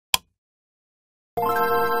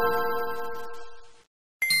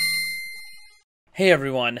Hey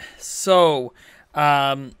everyone, so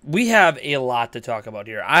we have a lot to talk about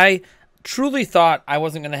here. I truly thought I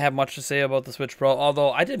wasn't going to have much to say about the Switch Pro,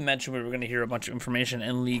 although I did mention we were going to hear a bunch of information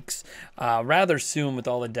and leaks rather soon with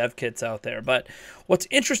all the dev kits out there. But what's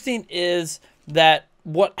interesting is that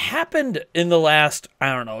what happened in the last,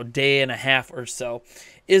 I don't know, day and a half or so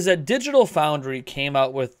is that Digital Foundry came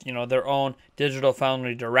out with, their own Digital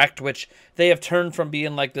Foundry Direct, which they have turned from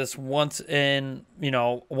being like this once in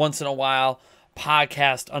a while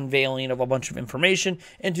podcast unveiling of a bunch of information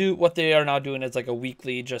into what they are now doing as like a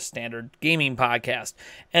weekly, just standard gaming podcast.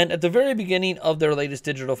 And at the very beginning of their latest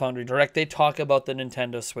Digital Foundry Direct, they talk about the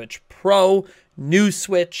Nintendo Switch Pro, new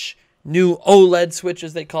Switch, new OLED Switch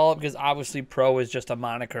as they call it, because obviously Pro is just a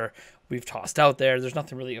moniker we've tossed out there. There's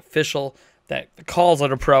nothing really official that calls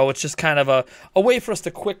it a Pro. It's just kind of a way for us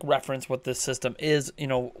to quick reference what this system is,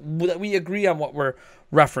 that we agree on what we're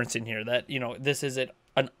referencing here, that, this is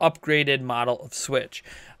an upgraded model of Switch.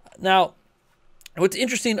 Now, what's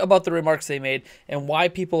interesting about the remarks they made and why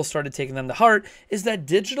people started taking them to heart is that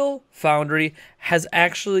Digital Foundry has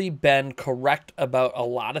actually been correct about a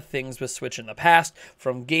lot of things with Switch in the past,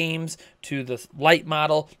 from games to the Lite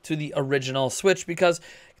model to the original Switch, because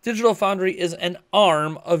Digital Foundry is an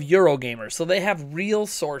arm of Eurogamer, so they have real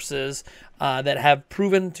sources that have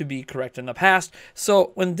proven to be correct in the past. So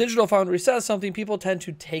when Digital Foundry says something, people tend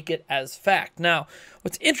to take it as fact. Now,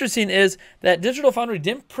 what's interesting is that Digital Foundry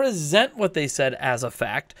didn't present what they said as a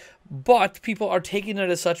fact, but people are taking it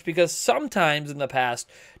as such because sometimes in the past,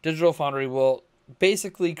 Digital Foundry will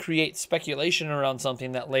basically create speculation around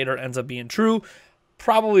something that later ends up being true,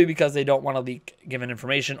 probably because they don't want to leak given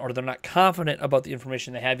information, or they're not confident about the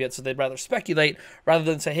information they have yet, so they'd rather speculate rather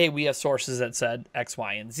than say, hey, we have sources that said X,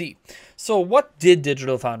 Y, and Z. So what did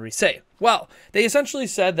Digital Foundry say? Well, they essentially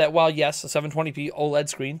said that while, yes, a 720p OLED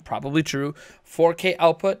screen, probably true, 4K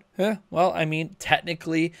output,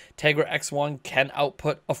 technically Tegra X1 can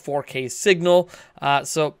output a 4K signal.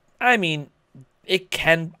 It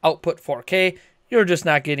can output 4K. You're just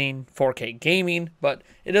not getting 4K gaming, but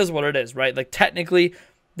it is what it is, right? Like, technically,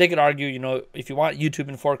 they could argue, if you want YouTube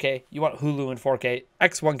in 4K, you want Hulu in 4K,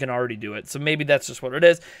 X1 can already do it. So maybe that's just what it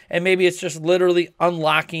is. And maybe it's just literally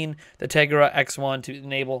unlocking the Tegra X1 to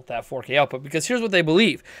enable that 4K output. Because here's what they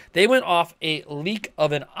believe. They went off a leak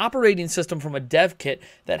of an operating system from a dev kit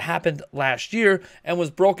that happened last year and was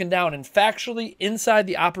broken down. And factually, inside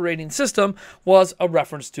the operating system was a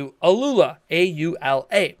reference to Alula,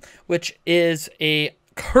 A-U-L-A, which is a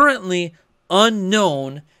currently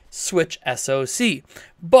unknown Switch SoC.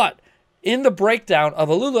 But in the breakdown of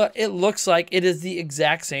Alula, it looks like it is the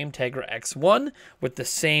exact same Tegra X1 with the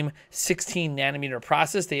same 16 nanometer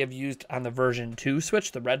process they have used on the version 2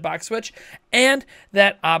 Switch, the red box Switch, and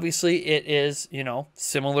that obviously it is,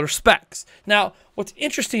 similar specs. Now, what's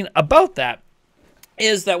interesting about that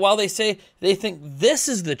is that while they say they think this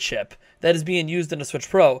is the chip that is being used in the Switch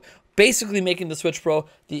Pro, basically making the Switch Pro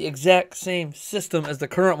the exact same system as the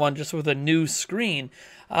current one, just with a new screen,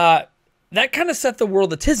 that kind of set the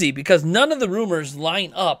world a tizzy because none of the rumors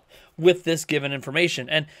line up with this given information.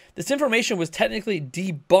 And this information was technically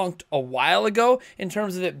debunked a while ago in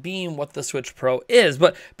terms of it being what the Switch Pro is.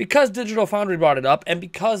 But because Digital Foundry brought it up and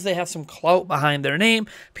because they have some clout behind their name,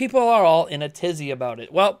 people are all in a tizzy about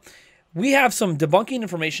it. Well, we have some debunking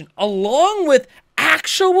information along with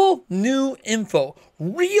actual new info,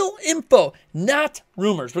 real info, not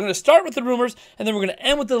rumors. We're going to start with the rumors, and then we're going to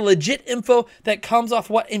end with the legit info that comes off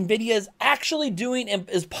what Nvidia is actually doing and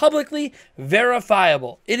is publicly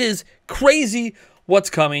verifiable. It is crazy what's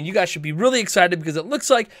coming. You guys should be really excited because it looks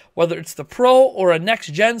like whether it's the Pro or a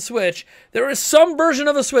next-gen Switch, there is some version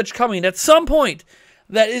of a Switch coming at some point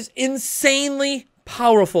that is insanely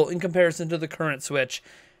powerful in comparison to the current Switch.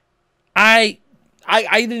 I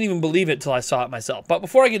didn't even believe it until I saw it myself. But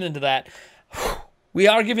before I get into that, we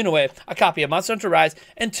are giving away a copy of Monster Hunter Rise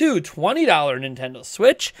and two $20 Nintendo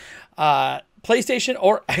Switch, PlayStation,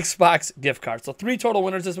 or Xbox gift cards. So 3 total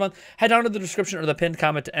winners this month. Head down to the description or the pinned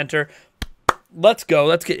comment to enter. Let's go.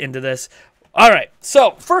 Let's get into this. All right.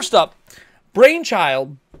 So first up,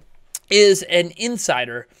 Brainchild is an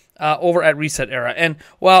insider over at Reset Era. And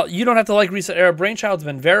while you don't have to like Reset Era, Brainchild's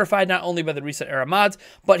been verified not only by the Reset Era mods,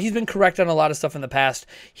 but he's been correct on a lot of stuff in the past.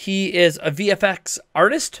 He is a VFX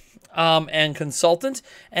artist and consultant,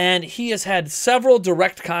 and he has had several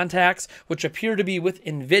direct contacts, which appear to be with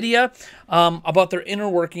Nvidia, about their inner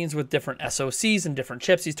workings with different SoCs and different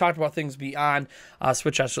chips. He's talked about things beyond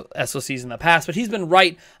Switch SoCs in the past, but he's been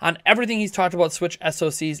right on everything he's talked about Switch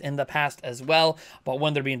SoCs in the past as well, about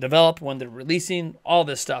when they're being developed, when they're releasing, all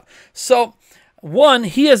this stuff. So One,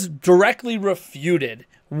 he has directly refuted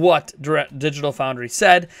what Digital Foundry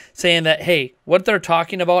said, saying that, hey, what they're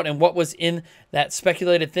talking about and what was in that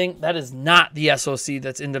speculated thing, that is not the SoC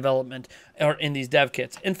that's in development or in these dev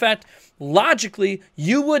kits. In fact, logically,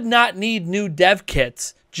 you would not need new dev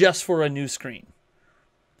kits just for a new screen.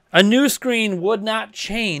 A new screen would not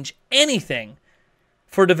change anything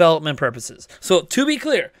for development purposes. So to be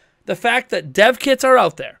clear, the fact that dev kits are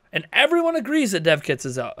out there, and everyone agrees that dev kits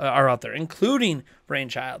are out there, including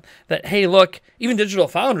Brainchild, that, hey, look, even Digital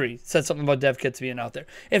Foundry said something about dev kits being out there.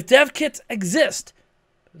 If dev kits exist,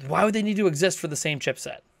 why would they need to exist for the same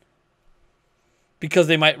chipset? Because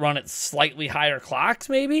they might run at slightly higher clocks,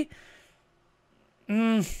 maybe?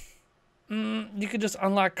 You could just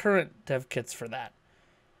unlock current dev kits for that.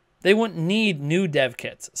 They wouldn't need new dev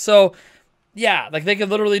kits. So, yeah, like they could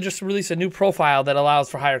literally just release a new profile that allows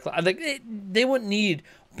for higher clocks. Like they wouldn't need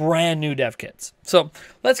brand new dev kits. So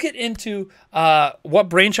let's get into what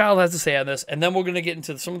Brainchild has to say on this, and then we're going to get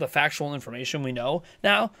into some of the factual information we know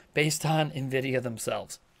now based on Nvidia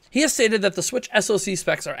themselves. He has stated that the Switch SoC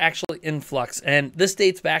specs are actually in flux, and this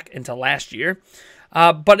dates back into last year.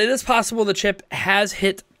 But it is possible the chip has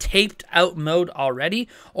hit taped out mode already,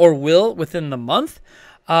 or will within the month.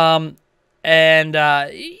 You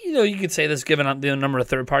know, you could say this given the number of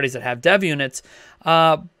third parties that have dev units.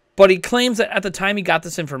 But he claims that at the time he got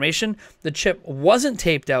this information, the chip wasn't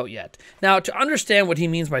taped out yet. Now, to understand what he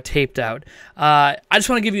means by taped out, I just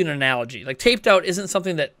want to give you an analogy. Like, taped out isn't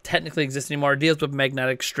something that technically exists anymore. It deals with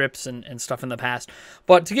magnetic strips and stuff in the past.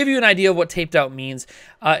 But to give you an idea of what taped out means,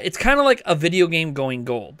 it's kind of like a video game going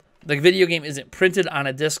gold. The video game isn't printed on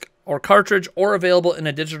a disc or cartridge or available in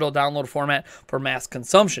a digital download format for mass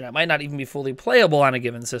consumption. It might not even be fully playable on a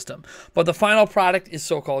given system, but the final product is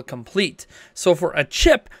so-called complete. So for a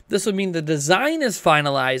chip, this would mean the design is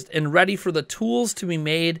finalized and ready for the tools to be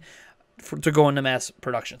made to go into mass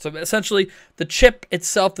production. So essentially, the chip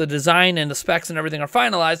itself, the design and the specs and everything are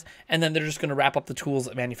finalized, and then they're just going to wrap up the tools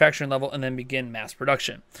at manufacturing level and then begin mass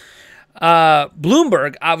production.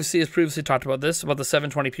 Bloomberg obviously has previously talked about this, about the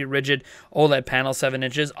 720p rigid OLED panel, 7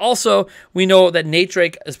 inches. Also, we know that Nate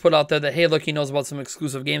Drake has put out there that, hey, look, he knows about some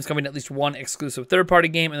exclusive games coming, at least one exclusive third-party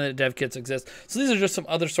game, and the dev kits exist. So these are just some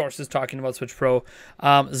other sources talking about Switch Pro.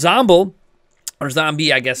 Zombie,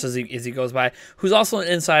 I guess, as he goes by, who's also an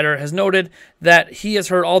insider, has noted that he has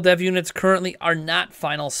heard all dev units currently are not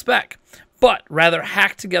final spec, but rather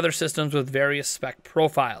hacked together systems with various spec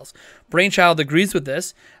profiles. Brainchild agrees with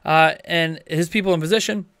this, and his people in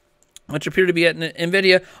position, which appear to be at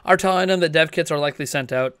Nvidia, are telling him that dev kits are likely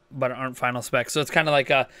sent out, but aren't final specs. So it's kind of like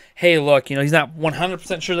a, hey, look, you know, he's not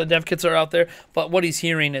 100% sure that dev kits are out there, but what he's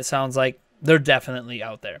hearing, it sounds like they're definitely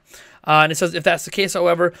out there. And it says, if that's the case,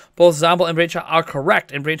 however, both Zombie and Brainchild are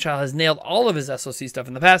correct, and Brainchild has nailed all of his SoC stuff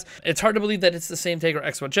in the past. It's hard to believe that it's the same Tegra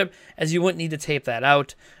X1 chip, as you wouldn't need to tape that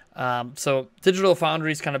out. So Digital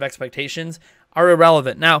Foundry's kind of expectations are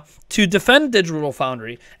irrelevant. Now, to defend Digital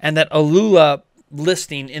Foundry and that ALULA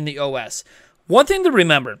listing in the OS, one thing to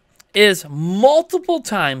remember is multiple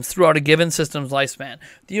times throughout a given system's lifespan,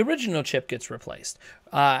 the original chip gets replaced.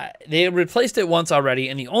 They replaced it once already,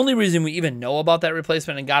 and the only reason we even know about that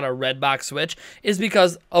replacement and got a red box Switch is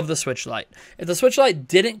because of the Switch Lite. If the Switch Lite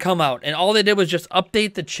didn't come out and all they did was just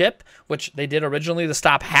update the chip, which they did originally to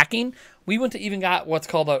stop hacking, we wouldn't have even got what's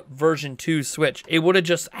called a version 2 Switch. It would have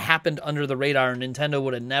just happened under the radar, and Nintendo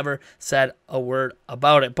would have never said a word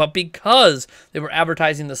about it. But because they were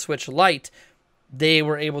advertising the Switch Lite, they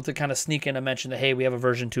were able to kind of sneak in and mention that, hey, we have a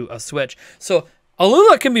version 2 of Switch. So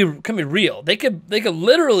ALULA can be real. They could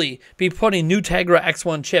literally be putting new Tegra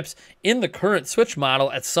X1 chips in the current Switch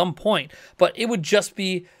model at some point, but it would just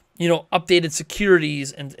be, you know, updated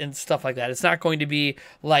securities and stuff like that. It's not going to be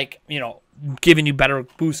like, you know, giving you better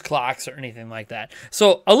boost clocks or anything like that.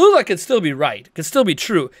 So ALULA could still be right. It could still be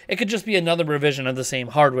true. It could just be another revision of the same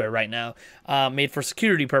hardware right now, made for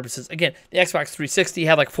security purposes. Again, the Xbox 360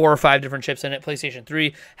 had like 4 or 5 different chips in it. PlayStation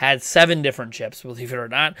 3 had 7 different chips, believe it or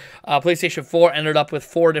not. PlayStation 4 ended up with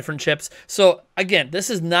 4 different chips. So again, this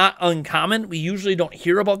is not uncommon. We usually don't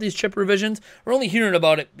hear about these chip revisions. We're only hearing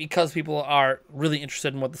about it because people are really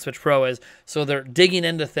interested in what the Switch Pro is. So they're digging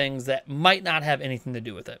into things that might not have anything to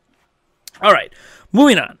do with it. All right,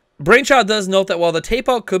 moving on. Brainchild does note that while the tape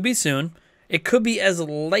out could be soon, it could be as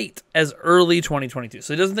late as early 2022.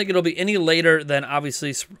 So he doesn't think it'll be any later than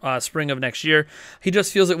obviously spring of next year. He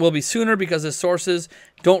just feels it will be sooner because his sources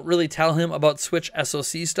don't really tell him about Switch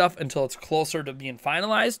SoC stuff until it's closer to being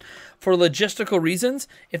finalized. For logistical reasons,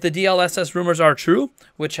 if the DLSS rumors are true,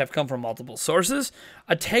 which have come from multiple sources,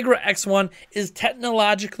 a Tegra X1 is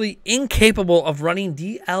technologically incapable of running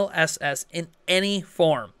DLSS in any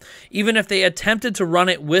form, even if they attempted to run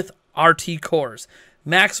it with RT cores.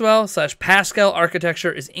 Maxwell/Pascal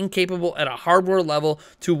architecture is incapable at a hardware level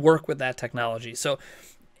to work with that technology. So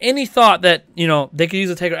any thought that, you know, they could use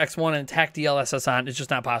a Tegra X1 and tack DLSS on is just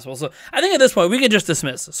not possible. So I think at this point we can just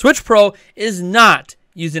dismiss. Switch Pro is not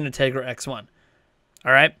using a Tegra X1.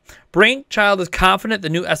 All right. Brainchild is confident the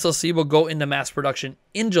new SoC will go into mass production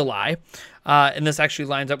in July. And this actually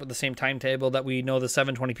lines up with the same timetable that we know the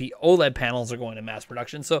 720p OLED panels are going to mass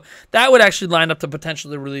production. So that would actually line up to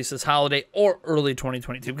potentially release this holiday or early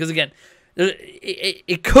 2022. Because again,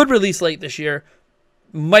 it could release late this year.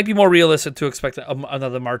 Might be more realistic to expect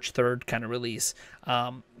another March 3rd kind of release.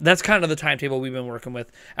 That's kind of the timetable we've been working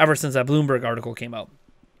with ever since that Bloomberg article came out.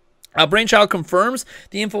 Brainchild confirms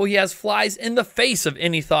the info he has flies in the face of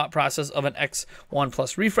any thought process of an X1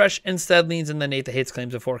 Plus refresh, instead leans in the Nate the Hates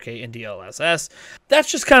claims of 4K and DLSS. That's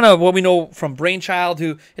just kind of what we know from Brainchild,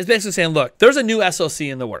 who is basically saying, look, there's a new SoC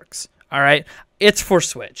in the works, all right? It's for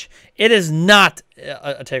Switch. It is not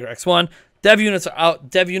a Tegra X1. Dev units are out.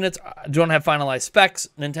 Dev units don't have finalized specs.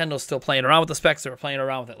 Nintendo's still playing around with the specs. They were playing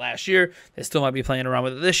around with it last year. They still might be playing around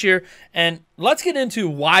with it this year. And let's get into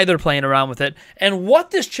why they're playing around with it and what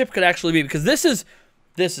this chip could actually be, because this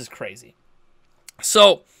is crazy.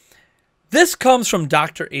 So this comes from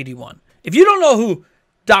Dr. 81. If you don't know who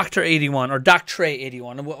Dr. 81 or Dr.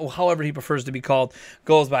 81, however he prefers to be called,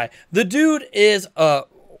 goes by, the dude is a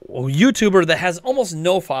YouTuber that has almost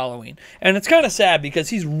no following, and it's kind of sad because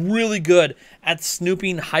he's really good at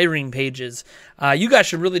snooping hiring pages. You guys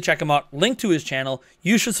should really check him out. Link to his channel.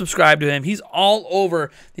 You should subscribe to him. He's all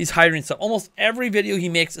over these hiring stuff. Almost every video he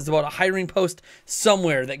makes is about a hiring post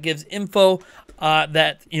somewhere that gives info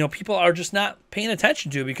that, you know, people are just not paying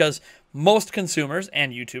attention to, because most consumers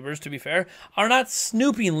and YouTubers, to be fair, are not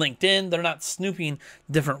snooping LinkedIn. They're not snooping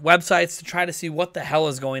different websites to try to see what the hell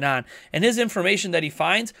is going on. And his information that he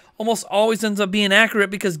finds almost always ends up being accurate,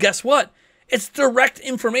 because guess what? It's direct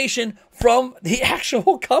information from the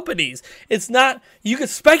actual companies. It's not, you could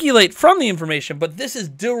speculate from the information, but this is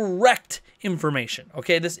direct information,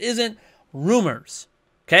 okay? This isn't rumors,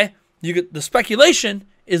 okay? The speculation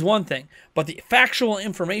is one thing, but the factual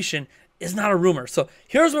information is not a rumor. So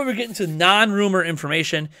here's where we're getting to non-rumor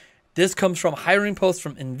information. This comes from hiring posts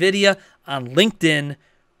from Nvidia on LinkedIn.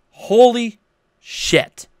 Holy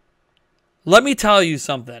shit. Let me tell you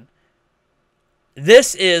something.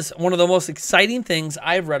 This is one of the most exciting things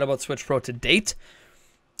I've read about Switch Pro to date.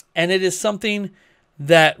 And it is something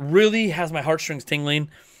that really has my heartstrings tingling.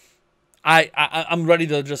 I'm ready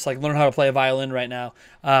to just like learn how to play a violin right now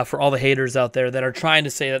for all the haters out there that are trying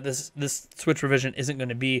to say that this Switch revision isn't going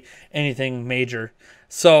to be anything major.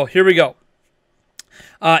 So here we go.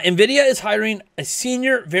 Nvidia is hiring a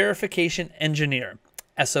senior verification engineer,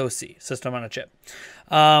 SoC, system on a chip.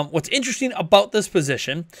 What's interesting about this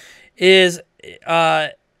position is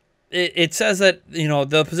it says that, you know,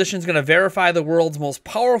 the position is going to verify the world's most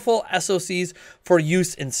powerful SoCs for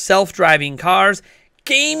use in self-driving cars,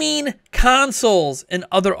 gaming consoles, and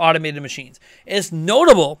other automated machines. It's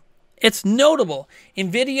notable.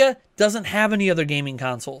 Nvidia doesn't have any other gaming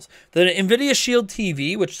consoles. The Nvidia Shield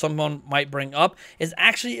TV, which someone might bring up, is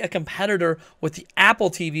actually a competitor with the Apple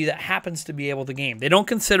TV that happens to be able to game. They don't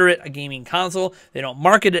consider it a gaming console. They don't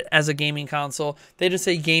market it as a gaming console. They just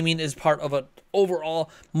say gaming is part of an overall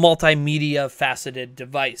multimedia faceted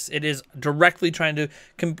device. It is directly trying to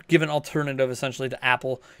give an alternative essentially to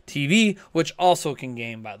Apple TV, which also can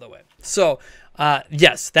game, by the way. So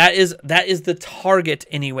yes, that is the target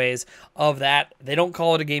anyways of that. They don't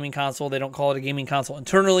call it a gaming console. They don't call it a gaming console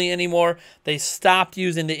internally anymore. They stopped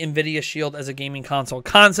using the Nvidia Shield as a gaming console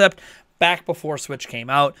concept back before Switch came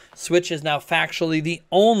out. Switch is now factually the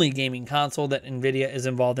only gaming console that Nvidia is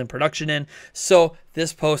involved in production in. So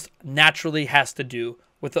this post naturally has to do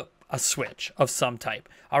with a Switch of some type.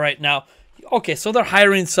 All right, now, okay, so they're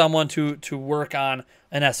hiring someone to work on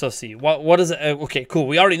an SoC. What is it? Okay, cool.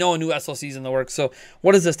 We already know a new SoC is in the works. So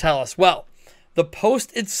what does this tell us? Well, the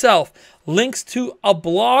post itself links to a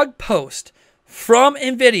blog post from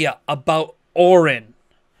Nvidia about Orin.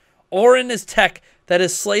 Orin is tech that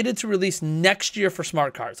is slated to release next year for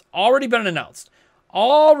smart cards. Already been announced.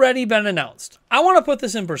 I want to put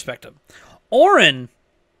this in perspective. Orin's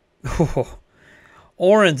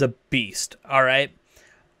a beast, all right?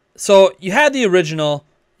 So you had the original,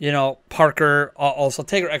 you know, Parker, also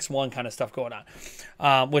Tegra X1 kind of stuff going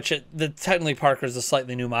on, which technically Parker is a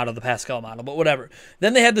slightly new model, the Pascal model, but whatever.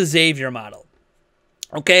 Then they had the Xavier model.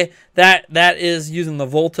 Okay, that is using the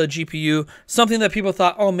Volta GPU, something that people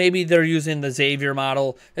thought, oh, maybe they're using the Xavier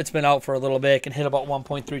model. It's been out for a little bit, can hit about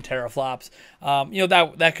 1.3 teraflops. You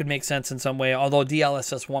know, that could make sense in some way, although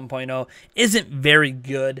DLSS 1.0 isn't very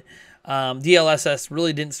good. DLSS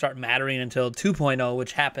really didn't start mattering until 2.0,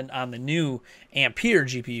 which happened on the new Ampere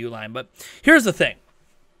GPU line. But here's the thing.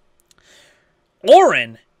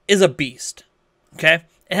 Orin is a beast, okay?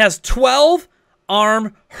 It has 12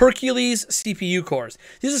 ARM Hercules CPU cores.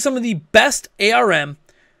 These are some of the best ARM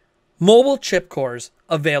mobile chip cores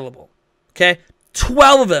available. Okay,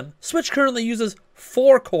 12 of them. Switch currently uses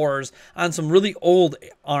 4 cores on some really old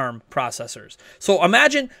ARM processors. So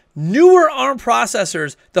imagine newer ARM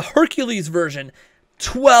processors, the Hercules version,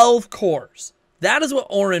 12 cores. That is what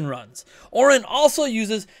Orin runs. Orin also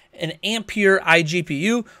uses an Ampere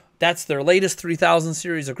iGPU. That's their latest 3000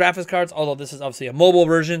 series of graphics cards, although this is obviously a mobile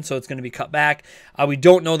version, so it's going to be cut back. We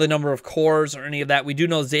don't know the number of cores or any of that. We do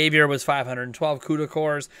know Xavier was 512 CUDA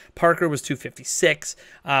cores. Parker was 256.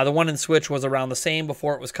 The one in Switch was around the same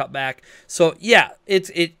before it was cut back. So, yeah,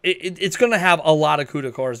 it's going to have a lot of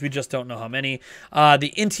CUDA cores. We just don't know how many.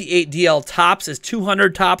 The Inti 8DL tops is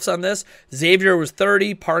 200 tops on this. Xavier was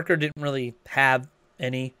 30. Parker didn't really have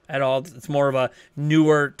any at all. It's more of a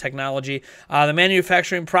newer technology. The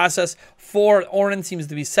manufacturing process for Orin seems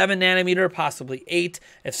to be 7 nanometer, possibly 8.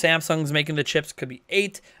 If Samsung's making the chips, could be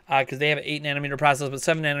 8 because they have an 8 nanometer process, but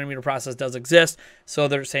 7 nanometer process does exist, so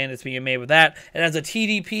they're saying it's being made with that. It has a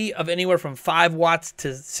TDP of anywhere from 5 watts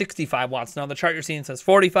to 65 watts. Now the chart you're seeing says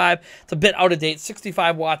 45. It's a bit out of date.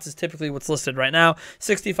 65 watts is typically what's listed right now.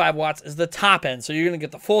 65 watts is the top end, so you're going to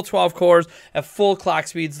get the full 12 cores at full clock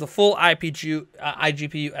speeds, the full iGPU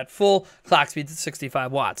at full clock speeds at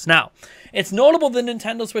 65 watts. Now, it's notable the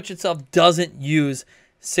Nintendo Switch itself doesn't use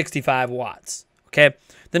 65 watts, okay?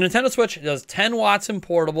 The Nintendo Switch does 10 watts in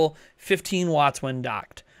portable, 15 watts when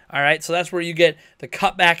docked, all right? So that's where you get the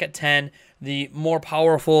cutback at 10, the more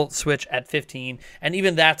powerful Switch at 15, and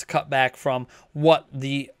even that's cut back from what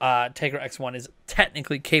the Tegra X1 is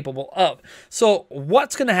technically capable of. So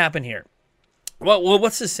what's going to happen here? Well,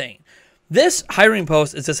 what's this saying? This hiring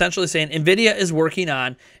post is essentially saying Nvidia is working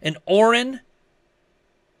on an Orin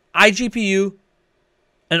iGPU,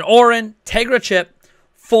 an Orin Tegra chip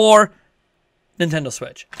for Nintendo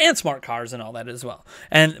Switch and smart cars and all that as well.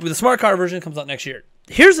 And the smart car version comes out next year.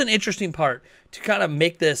 Here's an interesting part to kind of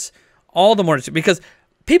make this all the more, because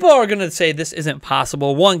people are going to say this isn't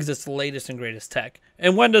possible. One, because it's the latest and greatest tech.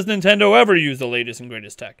 And when does Nintendo ever use the latest and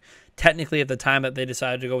greatest tech? Technically, at the time that they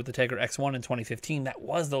decided to go with the Tegra X1 in 2015, that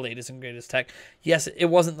was the latest and greatest tech. Yes, it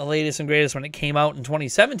wasn't the latest and greatest when it came out in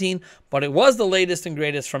 2017, but it was the latest and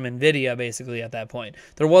greatest from Nvidia, basically, at that point.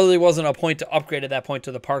 There really wasn't a point to upgrade at that point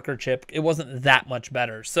to the Parker chip. It wasn't that much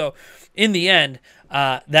better. So, in the end,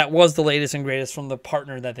 that was the latest and greatest from the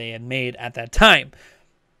partner that they had made at that time.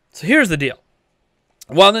 So, here's the deal.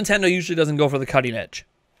 While Nintendo usually doesn't go for the cutting edge,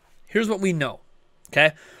 here's what we know,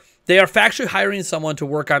 okay? They are factually hiring someone to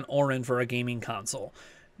work on Orin for a gaming console.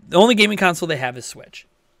 The only gaming console they have is Switch.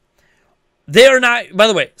 They are not, by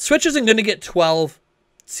the way, Switch isn't going to get 12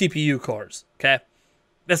 CPU cores, okay?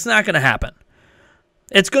 That's not going to happen.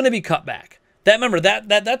 It's going to be cut back. Remember,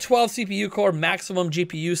 that 12 CPU core, maximum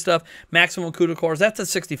GPU stuff, maximum CUDA cores, that's at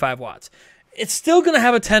 65 watts. It's still going to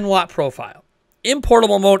have a 10-watt profile. In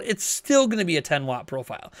portable mode, it's still going to be a 10-watt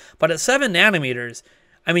profile. But at 7 nanometers,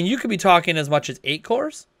 I mean, you could be talking as much as 8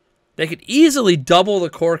 cores. They could easily double the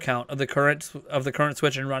core count of the current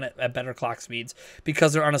Switch and run it at better clock speeds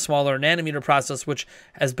because they're on a smaller nanometer process, which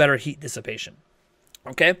has better heat dissipation.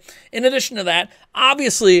 Okay. In addition to that,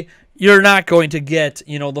 obviously, you're not going to get,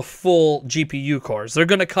 the full GPU cores. They're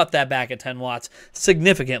going to cut that back at 10 watts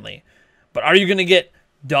significantly. But are you going to get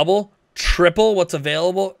double, triple what's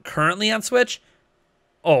available currently on Switch?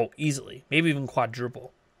 Oh, easily. Maybe even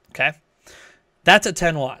quadruple. Okay. That's at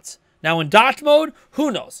 10 watts. Now in docked mode,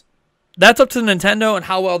 who knows? That's up to Nintendo and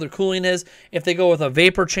how well their cooling is. If they go with a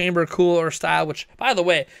vapor chamber cooler style, which, by the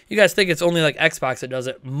way, you guys think it's only like Xbox that does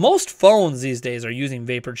it. Most phones these days are using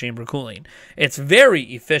vapor chamber cooling. It's very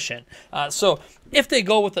efficient. So if they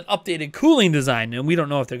go with an updated cooling design, and we don't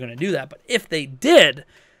know if they're going to do that, but if they did,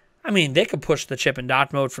 I mean, they could push the chip in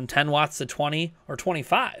docked mode from 10 watts to 20 or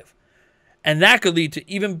 25. And that could lead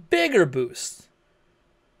to even bigger boosts.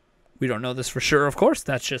 We don't know this for sure, of course.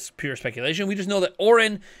 That's just pure speculation. We just know that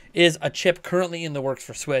Orin is a chip currently in the works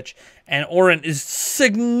for Switch, and Orin is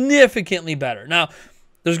significantly better. Now,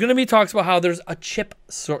 there's going to be talks about how there's a chip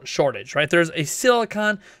shortage, right? There's a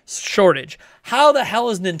silicon shortage. How the hell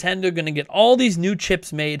is Nintendo going to get all these new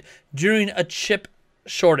chips made during a chip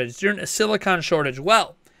shortage, during a silicon shortage?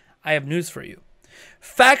 Well, I have news for you.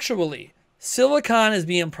 Factually, silicon is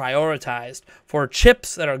being prioritized for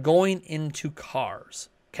chips that are going into cars,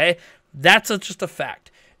 okay? That's just a fact.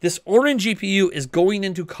 This Orin GPU is going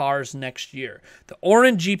into cars next year. The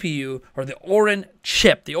Orin GPU, or the Orin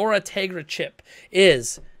chip, the Aura Tegra chip,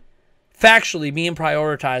 is factually being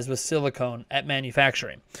prioritized with silicon at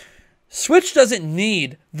manufacturing. Switch doesn't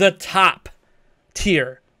need the top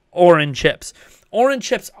tier Orin chips. Orin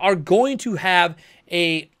chips are going to have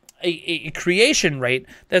a creation rate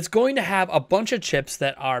that's going to have a bunch of chips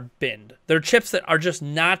that are binned. They're chips that are just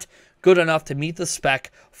not good enough to meet the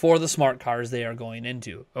spec for the smart cars they are going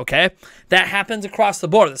into, okay? That happens across the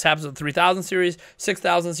board. This happens with 3000 series,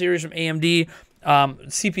 6000 series from AMD,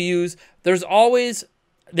 CPUs. There's always,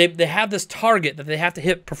 they have this target that they have to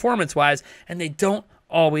hit performance-wise, and they don't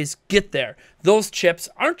always get there. Those chips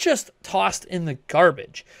aren't just tossed in the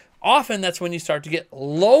garbage. Often that's when you start to get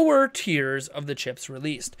lower tiers of the chips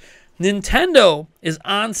released. Nintendo is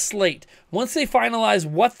on slate, once they finalize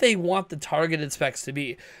what they want the targeted specs to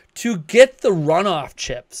be, to get the runoff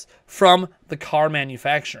chips from the car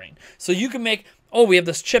manufacturing. So you can make, oh, we have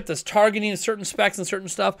this chip that's targeting certain specs and certain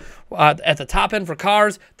stuff at the top end for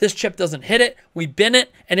cars. This chip doesn't hit it. We bin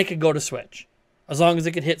it, and it could go to Switch, as long as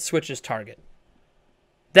it could hit Switch's target.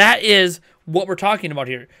 That is what we're talking about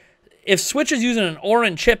here. If Switch is using an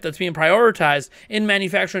Orin chip that's being prioritized in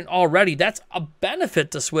manufacturing already, that's a benefit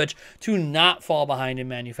to Switch to not fall behind in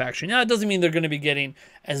manufacturing. Now, it doesn't mean they're going to be getting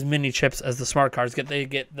as many chips as the smart cars get. They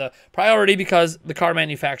get the priority because the car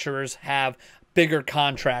manufacturers have bigger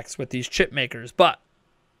contracts with these chip makers. But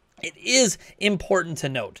it is important to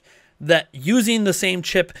note that using the same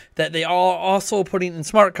chip that they are also putting in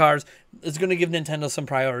smart cars is going to give Nintendo some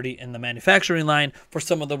priority in the manufacturing line for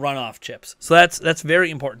some of the runoff chips. So that's very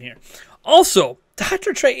important here. Also,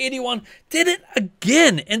 Dr. Trey81 did it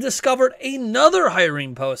again and discovered another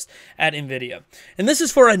hiring post at Nvidia. And this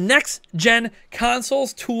is for a next-gen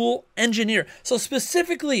consoles tool engineer. So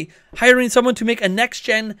specifically hiring someone to make a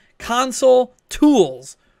next-gen console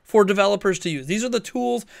tools for developers to use. These are the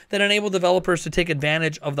tools that enable developers to take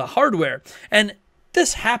advantage of the hardware. And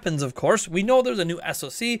this happens, of course. We know there's a new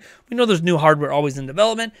SoC. We know there's new hardware always in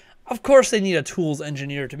development. Of course, they need a tools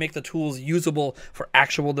engineer to make the tools usable for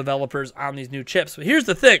actual developers on these new chips. But here's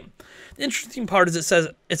the thing. The interesting part is it says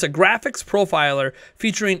it's a graphics profiler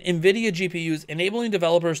featuring NVIDIA GPUs, enabling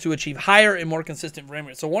developers to achieve higher and more consistent frame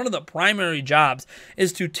rates. So one of the primary jobs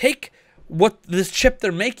is to take what this chip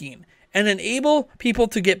they're making and enable people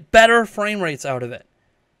to get better frame rates out of it.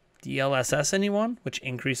 DLSS, anyone? Which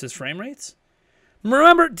increases frame rates?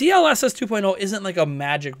 Remember, DLSS 2.0 isn't like a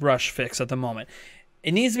magic brush fix at the moment.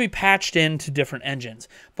 It needs to be patched into different engines.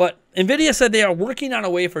 But NVIDIA said they are working on a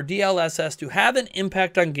way for DLSS to have an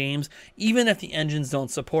impact on games even if the engines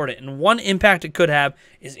don't support it. And one impact it could have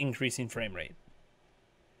is increasing frame rate,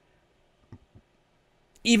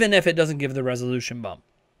 even if it doesn't give the resolution bump,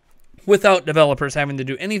 without developers having to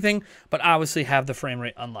do anything but obviously have the frame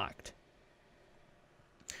rate unlocked.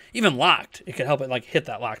 Even locked, it could help it like hit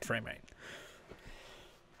that locked frame rate.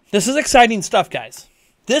 This is exciting stuff, guys.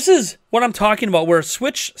 This is what I'm talking about, where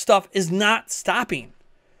Switch stuff is not stopping.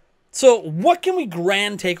 So what can we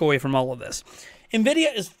grand take away from all of this?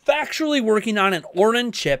 NVIDIA is factually working on an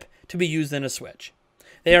Orin chip to be used in a Switch.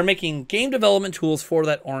 They are making game development tools for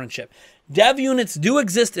that Orin chip. Dev units do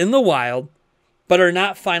exist in the wild, but are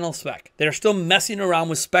not final spec. They're still messing around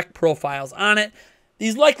with spec profiles on it.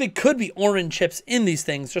 These likely could be Orin chips in these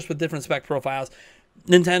things, just with different spec profiles.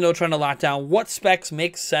 Nintendo trying to lock down what specs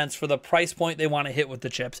make sense for the price point they want to hit with the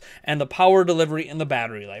chips and the power delivery and the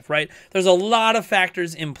battery life, right? There's a lot of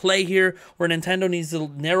factors in play here where Nintendo needs to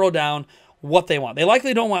narrow down what they want. They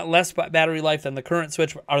likely don't want less battery life than the current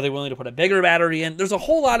Switch. Are they willing to put a bigger battery in? There's a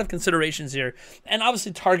whole lot of considerations here, and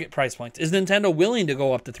obviously target price points. Is Nintendo willing to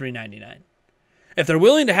go up to $399? If they're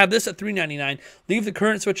willing to have this at $399, leave the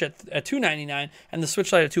current Switch at $299 and the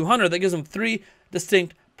Switch Lite at $200, that gives them three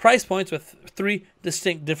distinct price points with three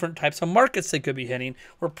distinct different types of markets they could be hitting,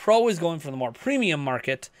 where Pro is going for the more premium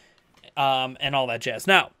market and all that jazz.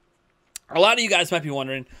 Now, a lot of you guys might be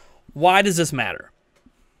wondering, why does this matter?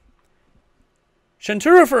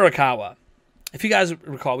 Shintaro Furukawa, if you guys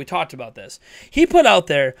recall, we talked about this. He put out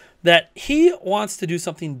there that he wants to do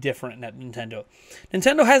something different at Nintendo.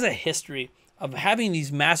 Nintendo has a history of having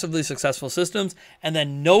these massively successful systems and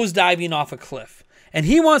then nosediving off a cliff. And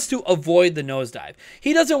he wants to avoid the nosedive.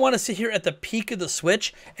 He doesn't want to sit here at the peak of the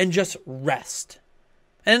Switch and just rest.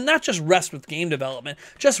 And not just rest with game development,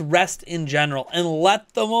 just rest in general and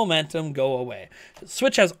let the momentum go away.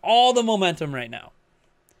 Switch has all the momentum right now.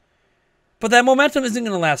 But that momentum isn't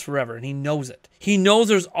going to last forever, and he knows it. He knows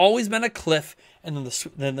there's always been a cliff, and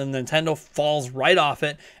then the Nintendo falls right off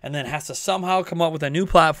it, and then has to somehow come up with a new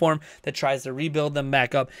platform that tries to rebuild them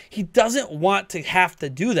back up. He doesn't want to have to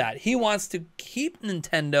do that. He wants to keep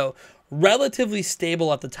Nintendo relatively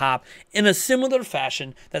stable at the top in a similar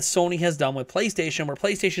fashion that Sony has done with PlayStation, where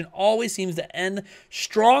PlayStation always seems to end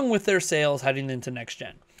strong with their sales heading into next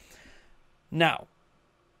gen. Now,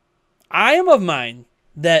 I am of mind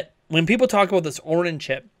that when people talk about this Orin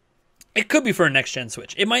chip, it could be for a next gen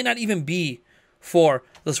Switch. It might not even be for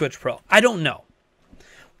the Switch Pro. I don't know.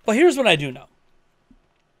 But here's what I do know.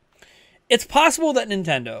 It's possible that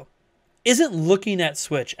Nintendo isn't looking at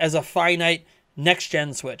Switch as a finite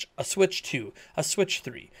next-gen Switch, a Switch 2, a Switch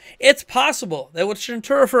 3. It's possible that what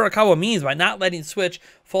Shintaro Furukawa means by not letting Switch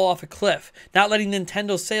fall off a cliff, not letting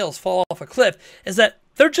Nintendo's sales fall off a cliff, is that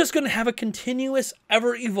they're just going to have a continuous,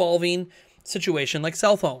 ever-evolving situation like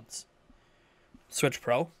cell phones. Switch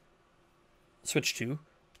Pro, Switch 2.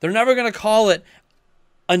 They're never going to call it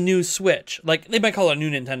a new Switch. Like, they might call it a new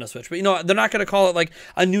Nintendo Switch, but, they're not going to call it, like,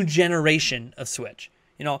 a new generation of Switch.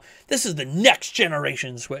 This is the next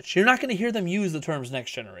generation Switch. You're not going to hear them use the terms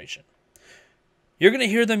next generation. You're going to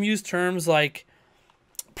hear them use terms like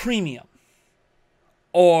premium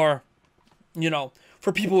or,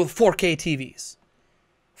 for people with 4K TVs,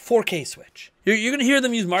 4K Switch. You're going to hear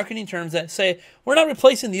them use marketing terms that say, we're not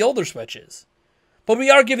replacing the older Switches, but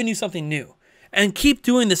we are giving you something new. And keep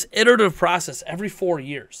doing this iterative process every 4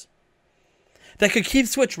 years. That could keep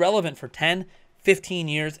Switch relevant for 10, 15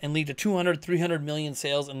 years and lead to 200, 300 million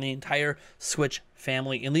sales in the entire Switch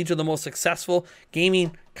family and lead to the most successful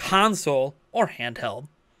gaming console or handheld,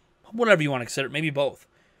 whatever you want to consider it, maybe both.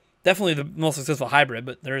 Definitely the most successful hybrid,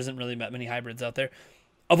 but there isn't really that many hybrids out there,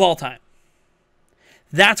 of all time.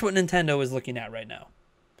 That's what Nintendo is looking at right now.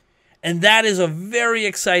 And that is a very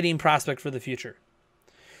exciting prospect for the future.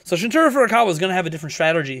 So Shintaro Furukawa is going to have a different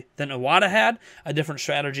strategy than Iwata had, a different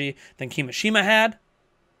strategy than Kimishima had.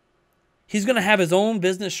 He's going to have his own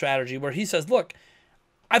business strategy where he says, look,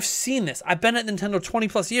 I've seen this. I've been at Nintendo 20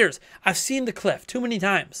 plus years. I've seen the cliff too many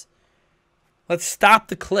times. Let's stop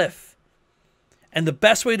the cliff. And the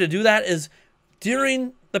best way to do that is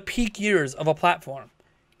during the peak years of a platform,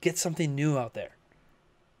 get something new out there.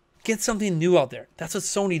 Get something new out there. That's what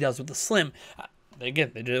Sony does with the Slim.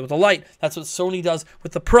 Again, they did it with the Lite. That's what Sony does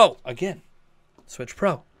with the Pro. Again, Switch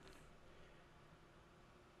Pro.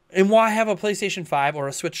 And why have a PlayStation 5 or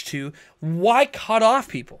a Switch 2? Why cut off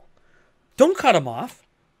people? Don't cut them off.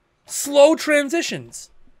 Slow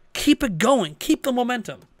transitions. Keep it going. Keep the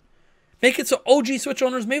momentum. Make it so OG Switch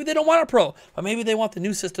owners, maybe they don't want a Pro, but maybe they want the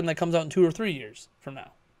new system that comes out in 2 or 3 years from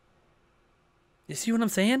now. You see what I'm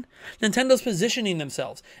saying? Nintendo's positioning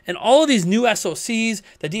themselves. And all of these new SoCs,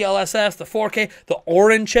 the DLSS, the 4K, the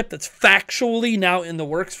Orin chip that's factually now in the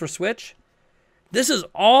works for Switch, this is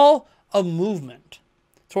all a movement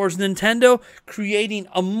towards Nintendo creating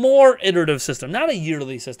a more iterative system, not a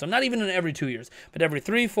yearly system, not even in every 2 years, but every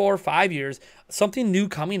 3, 4, 5 years, something new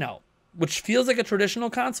coming out, which feels like a traditional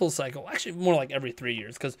console cycle. Actually, more like every 3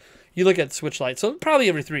 years, because you look at Switch Lite, so probably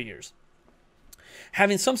every 3 years.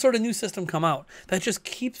 Having some sort of new system come out that just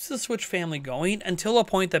keeps the Switch family going until a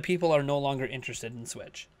point that people are no longer interested in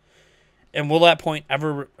Switch. And will that point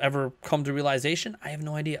ever come to realization? I have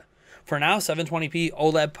no idea. For now, 720p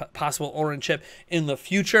OLED, possible Orin chip. In the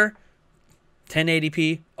future,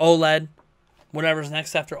 1080p OLED, whatever's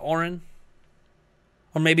next after Orin.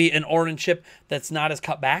 Or maybe an Orin chip that's not as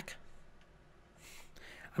cut back.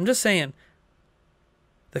 I'm just saying,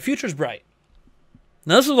 the future's bright.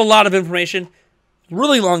 Now, this is a lot of information.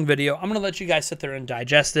 Really long video. I'm going to let you guys sit there and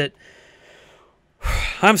digest it.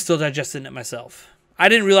 I'm still digesting it myself. I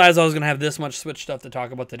didn't realize I was going to have this much Switch stuff to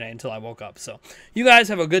talk about today until I woke up. So you guys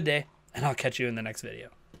have a good day, and I'll catch you in the next video.